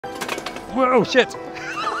Whoa, shit!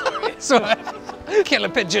 So, killer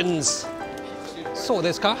pigeons! Saw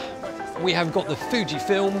this car. We have got the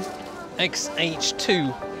Fujifilm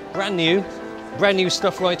X-H2. Brand new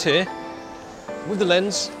stuff right here. With the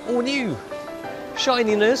lens, all new.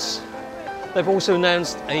 Shininess. They've also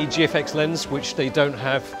announced a GFX lens, which they don't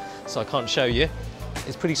have, so I can't show you.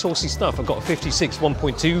 It's pretty saucy stuff. I've got a 56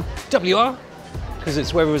 1.2 WR, because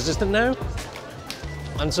it's weather resistant now.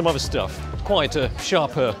 And some other stuff. Quieter,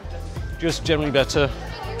 sharper, just generally better.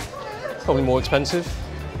 Probably more expensive.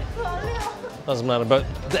 Doesn't matter, but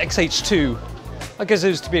the X-H2, I guess it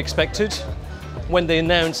was to be expected. When they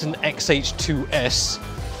announce an X-H2S,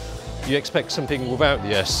 you expect something without the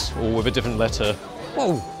S, or with a different letter.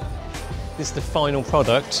 Whoa! This is the final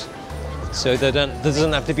product, so there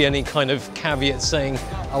doesn't have to be any kind of caveat saying,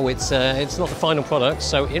 oh, it's not the final product,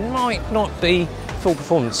 so it might not be full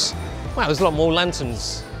performance. Wow, there's a lot more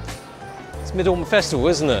lanterns. It's Mid-Autumn Festival,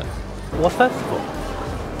 isn't it? What festival?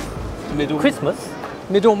 Christmas?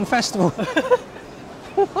 Mid-Autumn Festival.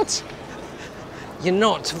 What? You're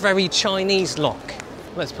not very Chinese, Lock.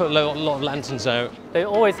 Let's put a lot of lanterns out. They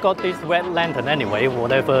always got this red lantern anyway,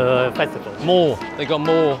 whatever festival. More, they got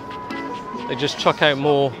more. They just chuck out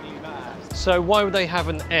more. So why would they have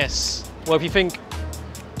an S? Well, if you think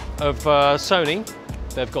of Sony,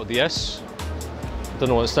 they've got the S. Don't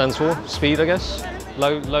know what it stands for. Speed, I guess.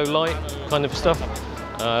 Low light kind of stuff.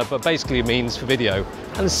 But basically it means for video.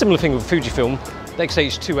 And a similar thing with Fujifilm. The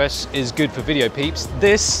X-H2S is good for video peeps.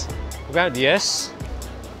 This, without the S,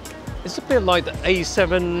 it's a bit like the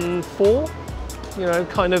A7 IV, you know,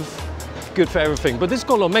 kind of good for everything. But this has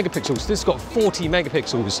got a lot of megapixels. This has got 40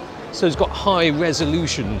 megapixels, so it's got high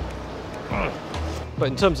resolution. But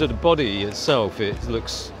in terms of the body itself, it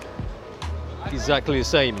looks exactly the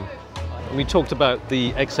same. And we talked about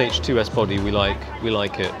the X-H2S body, we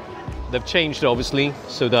like it. They've changed it obviously,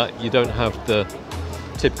 so that you don't have the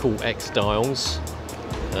typical X dials.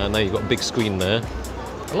 Now you've got a big screen there.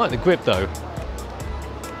 I like the grip though.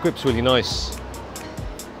 Grip's really nice.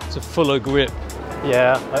 It's a fuller grip.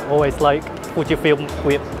 Yeah, I always like Fujifilm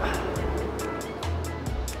grip.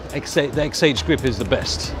 The X-H grip is the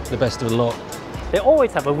best of the lot. They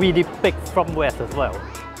always have a really big front rest as well.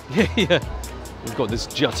 Yeah. We've got this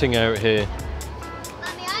jutting out here.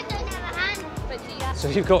 Mummy, I don't have a hand, but do you have? So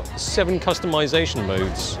you've got 7 customization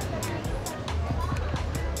modes.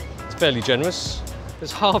 It's fairly generous.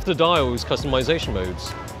 There's half the dials customization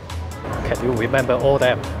modes. Can you remember all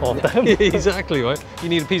them? Exactly, right? You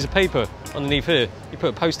need a piece of paper underneath here. You put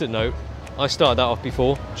a post-it note. I started that off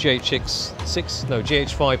before.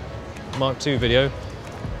 GH5 Mark II video.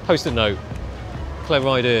 Post-it note. Clever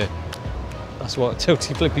idea. That's what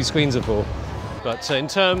tilty flippy screens are for. But in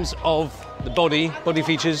terms of the body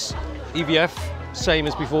features, EVF, same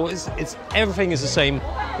as before. Everything is the same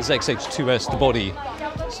as X-H2S, the body.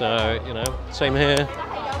 So, you know, same here,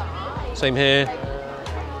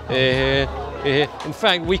 here. In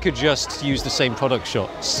fact, we could just use the same product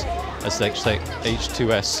shots as the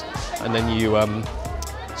X-H2S, and then you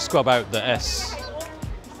scrub out the S,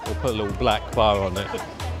 or put a little black bar on it.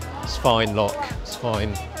 It's fine, Lock, it's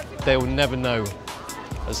fine. They'll never know,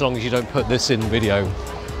 as long as you don't put this in video.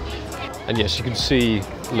 And yes, you can see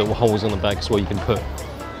little holes on the back as well. You can put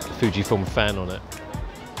the Fujifilm fan on it.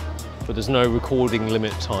 But there's no recording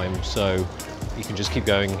limit time, so you can just keep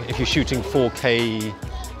going. If you're shooting 4K,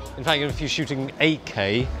 in fact, if you're shooting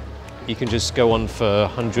 8K, you can just go on for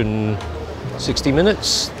 160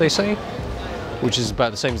 minutes, they say, which is about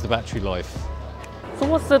the same as the battery life. So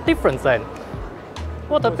what's the difference then?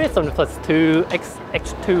 What the difference to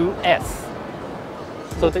X-H2S?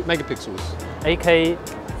 So the megapixels. 8K,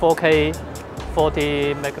 4K,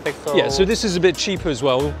 40 megapixels. Yeah, so this is a bit cheaper as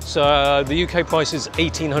well. So the UK price is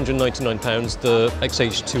 £1,899. The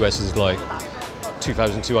X-H2S is like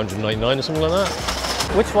 2,299 or something like that.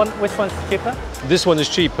 Which one's cheaper? This one is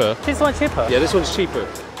cheaper. This one's cheaper? Yeah, this one's cheaper.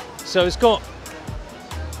 So it's got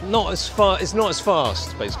it's not as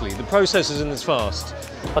fast, basically. The processor isn't as fast.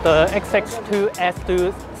 But the X-H2S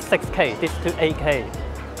to 6K, this to 8K.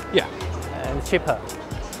 Yeah. And cheaper.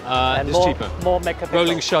 And it's cheaper. More megapixels.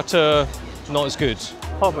 Rolling shutter, not as good.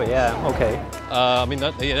 Probably, yeah, okay. I mean,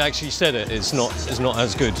 it actually said it. It's not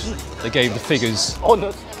as good. They gave the figures. Oh,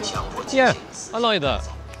 no. Yeah, I like that.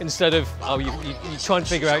 Instead of, oh, you try and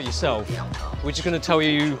figure out yourself, which is going to tell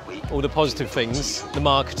you all the positive things, the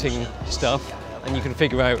marketing stuff, and you can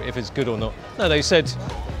figure out if it's good or not. No, they said,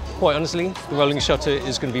 quite honestly, the rolling shutter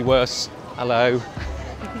is going to be worse. Hello.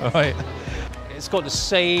 All right. It's got the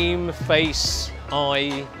same face,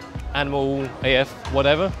 eye, animal, AF,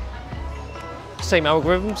 whatever. Same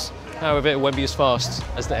algorithms. However, it won't be as fast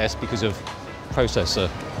as the S because of processor.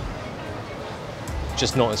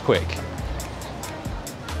 just not as quick.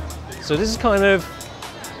 So this is kind of,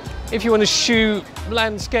 if you want to shoot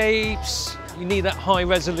landscapes, you need that high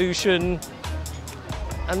resolution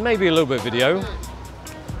and maybe a little bit of video,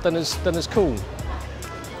 then it's cool.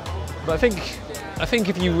 But I think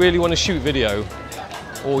if you really want to shoot video,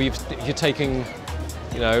 or if you're taking,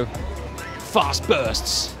 you know, fast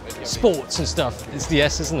bursts, sports and stuff, it's the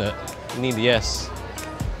S, isn't it? You need the S.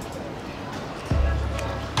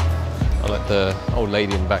 I like the old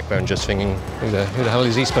lady in the background just thinking, who the hell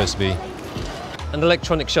is he supposed to be? And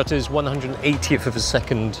electronic shutter is 180th of a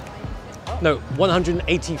second. No,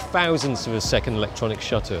 180 thousandths of a second electronic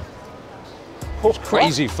shutter. It's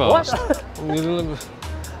crazy fast. We'll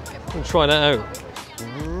try that out.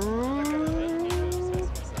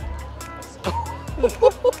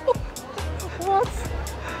 What?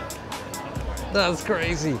 That's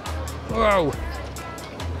crazy. Whoa.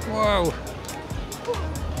 Whoa.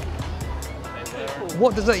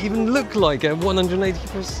 What does that even look like at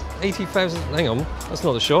 180,000? Hang on, that's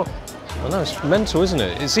not a shot. I know, it's mental, isn't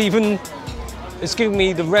it? It's giving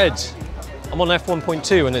me the red. I'm on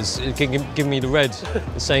f1.2 and it's giving me the red.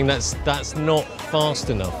 It's saying that's not fast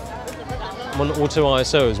enough. I'm on auto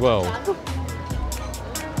ISO as well.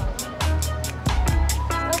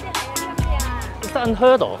 It's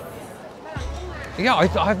unheard of. Yeah,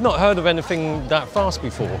 I've not heard of anything that fast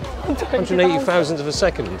before. 180 thousandths of a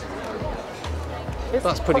second.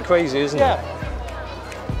 That's pretty crazy, isn't it?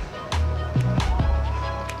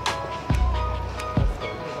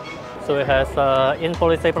 So it has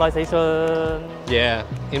in-body stabilization. Yeah,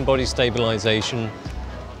 in-body stabilization.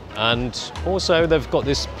 And also they've got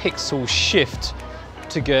this pixel shift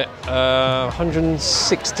to get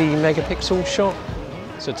 160 megapixel shot.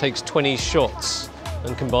 So it takes 20 shots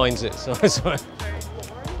and combines it. So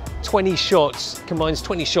 20 shots, combines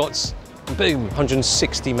 20 shots, and boom,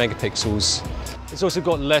 160 megapixels. It's also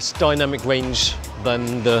got less dynamic range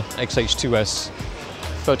than the X-H2S.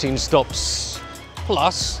 13 stops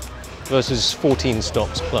plus versus 14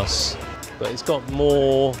 stops plus. But it's got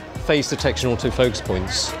more phase detection autofocus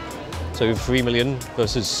points. So 3 million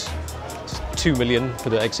versus 2 million for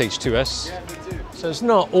the X-H2S. So it's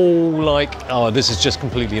not all like, oh, this is just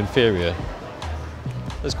completely inferior.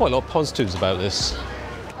 There's quite a lot of positives about this.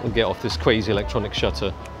 We'll get off this crazy electronic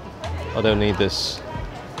shutter. I don't need this.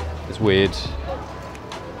 It's weird.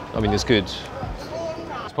 I mean, it's good.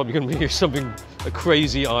 It's probably going to be something, a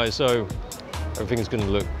crazy ISO. Everything's going to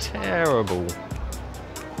look terrible.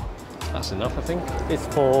 That's enough, I think. It's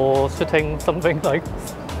for shooting something like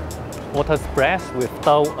water splash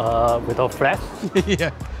without flash.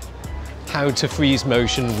 Yeah. How to freeze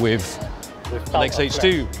motion with an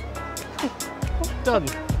X-H2. Done.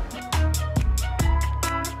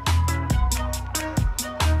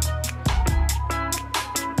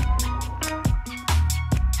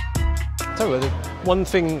 So one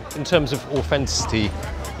thing in terms of authenticity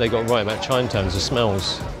they got right about Chinatown is the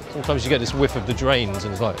smells. Sometimes you get this whiff of the drains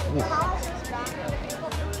and it's like, ooh.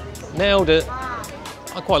 Nailed it.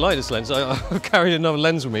 I quite like this lens. I've carried another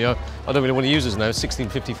lens with me. I don't really want to use this now,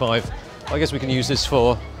 1655. I guess we can use this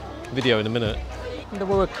for video in a minute. There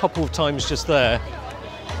were a couple of times just there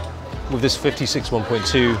with this 56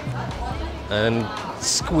 1.2 and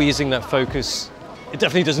squeezing that focus. It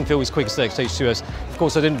definitely doesn't feel as quick as the X-H2S. Of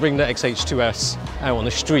course, I didn't bring the X-H2S out on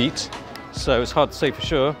the street, so it's hard to say for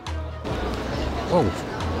sure. Oh,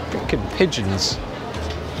 freaking pigeons.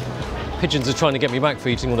 Pigeons are trying to get me back for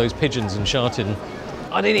eating all those pigeons in Sharton.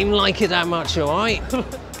 I didn't even like it that much, all right?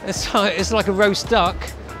 It's like a roast duck,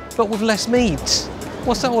 but with less meat.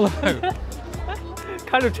 What's that all about?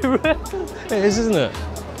 Kind of true. It is, isn't it?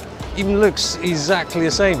 Even looks exactly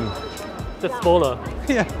the same. Just smaller.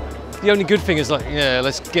 Yeah. The only good thing is like, yeah,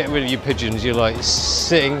 let's get rid of you pigeons. You're like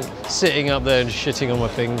sitting up there and shitting on my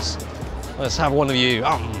things. Let's have one of you.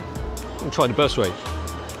 I'm trying to burst rate.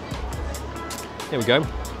 Here we go.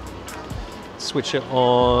 Switch it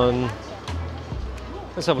on.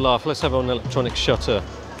 Let's have a laugh. Let's have it on electronic shutter.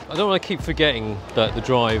 I don't want to keep forgetting that the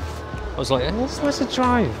drive. I was like, where's the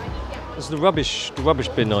drive? It's the rubbish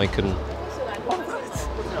bin icon.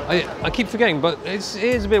 I keep forgetting, but it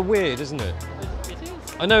is a bit weird, isn't it?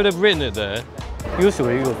 I know they've written it there.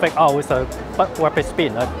 Usually you think, oh, it's a rubbish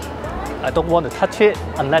bin. I don't want to touch it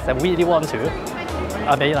unless I really want to.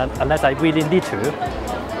 I mean, unless I really need to.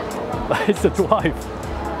 But it's a drive.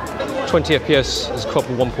 20 FPS is cropped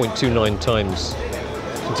 1.29 times.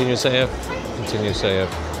 Continuous AF, continuous AF.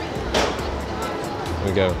 There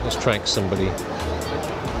we go. Let's track somebody.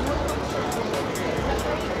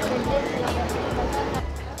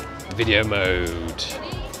 Video mode.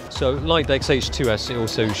 So like the X-H2S, it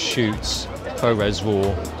also shoots ProRes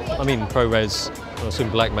RAW. I mean ProRes Also in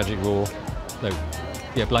Blackmagic RAW. No,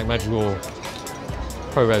 yeah, Blackmagic RAW.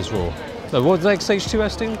 ProRes RAW. So what does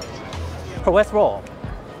X-H2S do? ProRes RAW.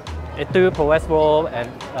 It do ProRes RAW and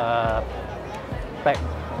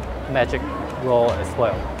Blackmagic RAW as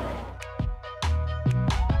well.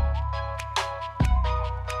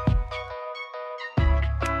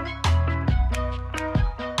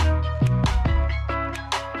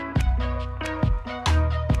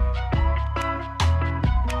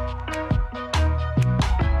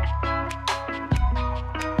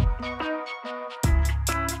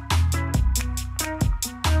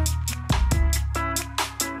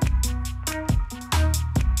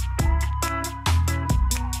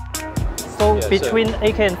 So Yeah, between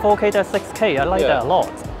 8K and 4K, that's 6K. I like that a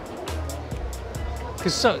lot.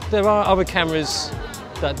 Because there are other cameras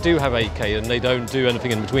that do have 8K and they don't do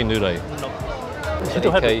anything in between, do they? No. You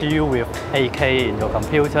don't have to deal with 8K in your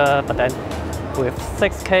computer, but then with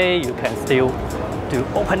 6K, you can still do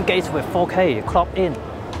open gates with 4K, crop in,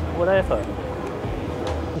 whatever.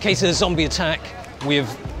 In case of a zombie attack, we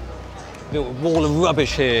have built a wall of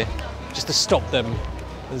rubbish here just to stop them.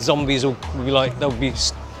 The zombies will be like, they'll be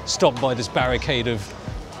stopped by this barricade of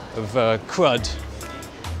crud.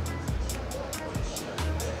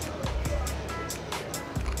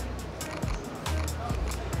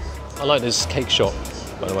 I like this cake shop,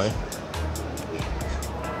 by the way.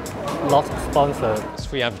 Not sponsored. It's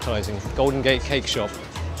free advertising. Golden Gate Cake Shop.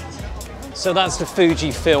 So that's the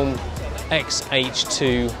Fujifilm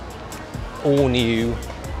X-H2, all new.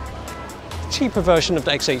 Cheaper version of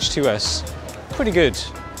the X-H2S. Pretty good.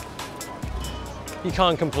 You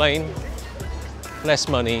can't complain. Less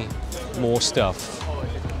money, more stuff.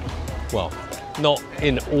 Well, not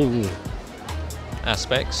in all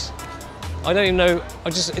aspects. I don't even know,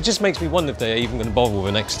 it just makes me wonder if they're even going to bother with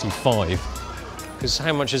an X-T5. Because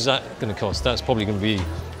how much is that going to cost? That's probably going to be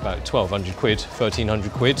about 1,200 quid,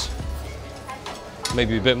 1,300 quid.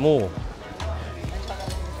 Maybe a bit more.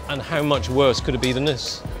 And how much worse could it be than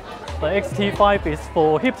this? The X-T5 is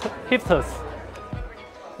for hipsters.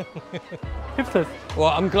 Hipsters. Well,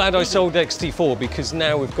 I'm glad I sold the X-T4 because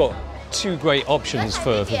now we've got two great options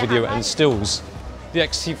for video and stills. The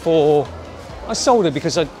X-T4, I sold it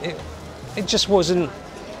because it just wasn't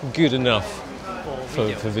good enough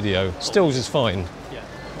for video. Stills is fine. Yeah.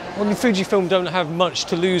 Well, the Fujifilm don't have much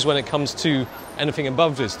to lose when it comes to anything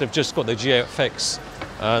above this. They've just got the GFX,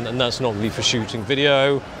 and that's not really for shooting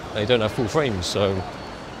video. They don't have full frames, so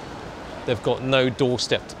they've got no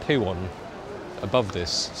doorstep to poo on above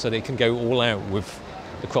this, so they can go all out with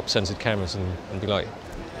the crop censored cameras and be like,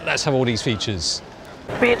 let's have all these features.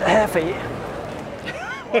 Bit heavy.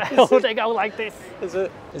 Holding out like this. Is it?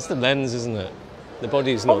 It's the lens, isn't it? The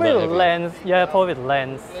body is not Probably that the heavy. lens, yeah, probably the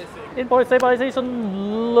lens. In-body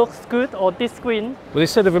stabilization looks good on this screen. Well, they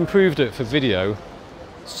said they've improved it for video,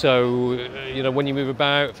 so you know when you move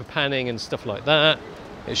about for panning and stuff like that,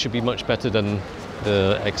 it should be much better than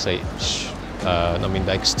the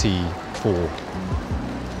the X-T4.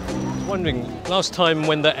 Wondering, last time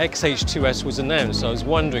when the X-H2S was announced, I was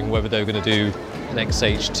wondering whether they were going to do an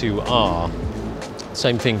X-H2R.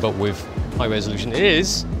 Same thing, but with high resolution. It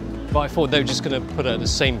is, but I thought they were just going to put it at the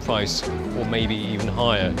same price, or maybe even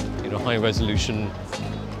higher. You know, high resolution,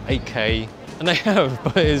 8K, and they have,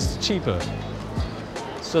 but it's cheaper.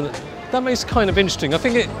 So that makes it kind of interesting. I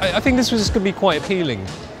think this was going to be quite appealing.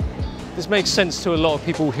 This makes sense to a lot of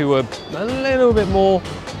people who are a little bit more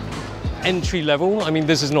entry level. I mean,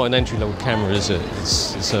 this is not an entry level camera, is it?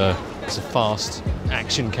 It's a fast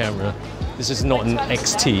action camera. This is not an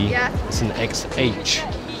XT, it's an XH.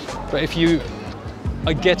 But if you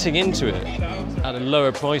are getting into it at a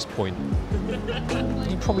lower price point,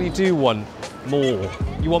 you probably do want more.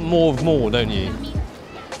 You want more of more, don't you?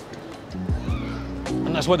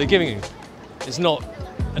 And that's what they're giving you. It's not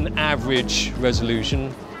an average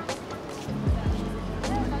resolution.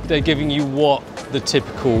 They're giving you what the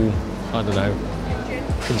typical, I don't know,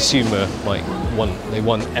 consumer might want. They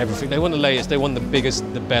want everything. They want the latest, they want the biggest,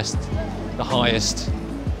 the best, the highest,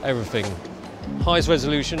 everything. Highest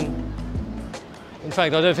resolution. In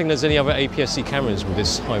fact, I don't think there's any other APS-C cameras with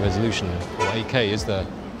this high resolution, or 8K, is there?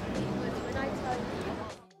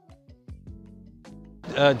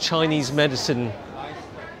 Chinese medicine.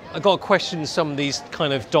 I got to question some of these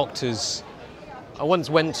kind of doctors. I once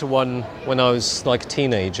went to one when I was like a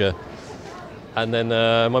teenager, and then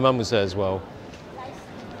my mum was there as well.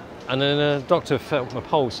 And then a doctor felt my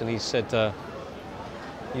pulse and he said,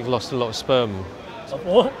 you've lost a lot of sperm.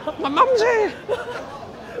 What? My mum's here!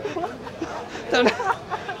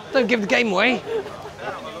 don't give the game away.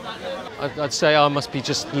 I'd say I must be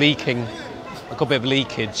just leaking. I've got a bit of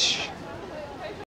leakage.